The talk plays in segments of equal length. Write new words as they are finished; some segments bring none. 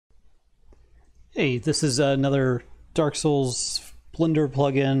Hey, this is another Dark Souls Blender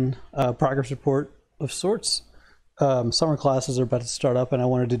plugin progress report of sorts. Summer classes are about to start up, and I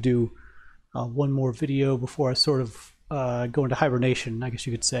wanted to do one more video before I sort of go into hibernation, I guess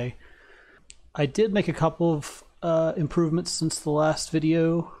you could say. I did make a couple of improvements since the last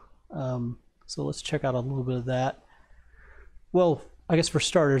video, so let's check out a little bit of that. Well, I guess for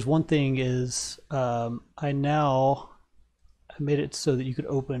starters, one thing is I made it so that you could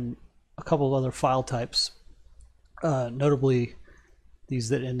open a couple of other file types, notably these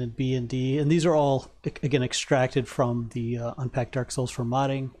that end in B and D, and these are all again extracted from the Unpack Dark Souls for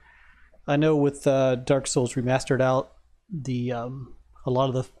modding. I know with Dark Souls Remastered out, the a lot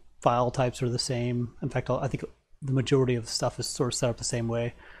of the file types are the same. In fact, I think the majority of the stuff is sort of set up the same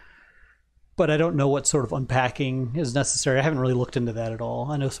way. But I don't know what sort of unpacking is necessary. I haven't really looked into that at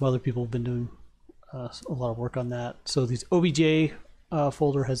all. I know some other people have been doing a lot of work on that. So these OBJ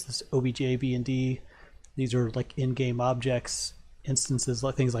folder has this OBJ B and D. These are like in-game objects, instances,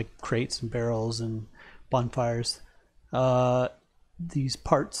 like things like crates and barrels and bonfires. These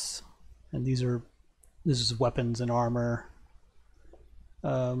parts, and this is weapons and armor.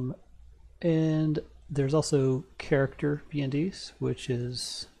 And there's also character B and Ds, which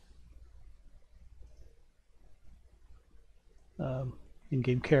is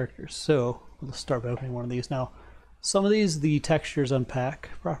in-game characters. So let's start by opening one of these now. Some of these, the textures unpack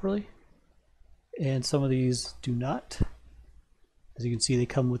properly, and some of these do not. As you can see, they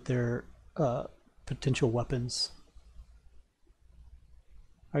come with their potential weapons.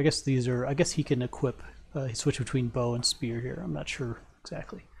 I guess these are, I guess he can equip, switch between bow and spear here. I'm not sure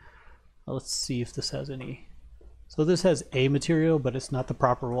exactly. Let's see if this has any. So this has a material, but it's not the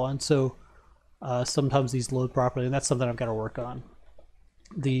proper one. So sometimes these load properly, and that's something I've got to work on.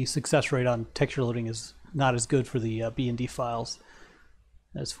 The success rate on texture loading is not as good for the B and D files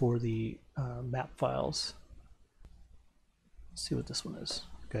as for the map files. Let's see what this one is.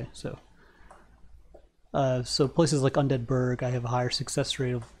 Okay, so places like Undead Burg, I have a higher success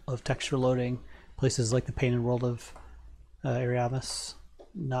rate of texture loading. Places like the Painted World of Ariamis,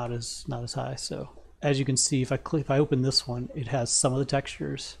 not as high. So as you can see, if I open this one, it has some of the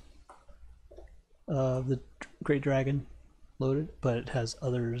textures of the Great Dragon loaded, but it has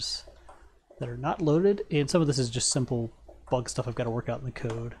others that are not loaded, and some of this is just simple bug stuff I've got to work out in the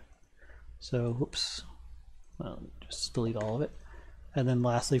code. So, whoops, well, just delete all of it. And then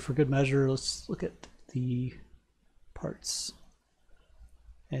lastly, for good measure, let's look at the parts.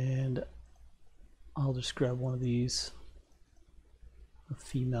 And I'll just grab one of these, a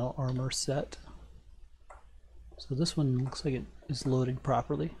female armor set. So this one looks like it is loading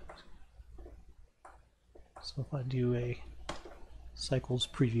properly. So if I do a cycles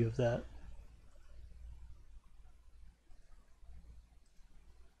preview of that,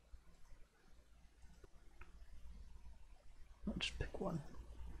 I'll just pick one.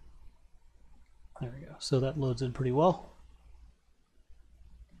 There we go. So that loads in pretty well.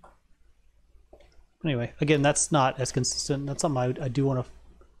 Anyway, again, that's not as consistent. That's something I do want to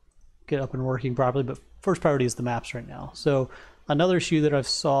get up and working properly, but first priority is the maps right now. So another issue that I've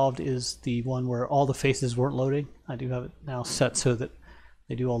solved is the one where all the faces weren't loading. I do have it now set so that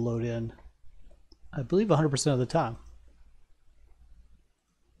they do all load in, I believe 100% of the time.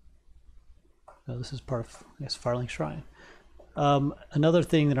 So this is part of, I guess, Firelink Shrine. Another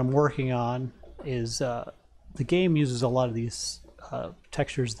thing that I'm working on is the game uses a lot of these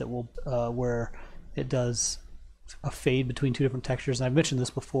textures that will where it does a fade between two different textures, and I've mentioned this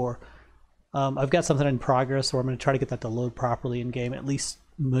before. I've got something in progress, so I'm going to try to get that to load properly in game, at least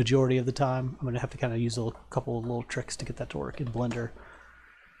majority of the time. I'm going to have to kind of use a couple of little tricks to get that to work in Blender.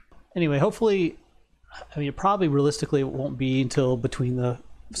 Anyway, hopefully, I mean, probably realistically it won't be until between the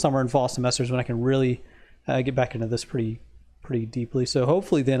summer and fall semesters when I can really get back into this pretty deeply. So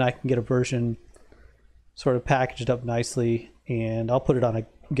hopefully then I can get a version sort of packaged up nicely, and I'll put it on a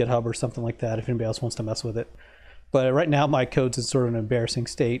GitHub or something like that if anybody else wants to mess with it. But right now my code's in sort of an embarrassing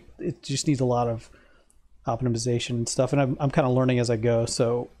state. It just needs a lot of optimization and stuff, and I'm kind of learning as I go,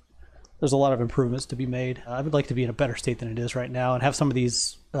 so there's a lot of improvements to be made. I would like to be in a better state than it is right now and have some of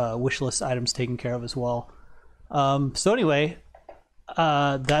these wish list items taken care of as well. So anyway,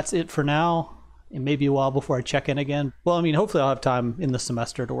 that's it for now. It may be a while before I check in again. Well, I mean, hopefully I'll have time in the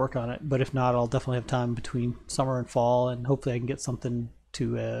semester to work on it, but if not, I'll definitely have time between summer and fall, and hopefully I can get something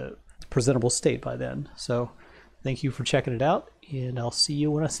to a presentable state by then. So thank you for checking it out, and I'll see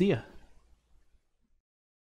you when I see you.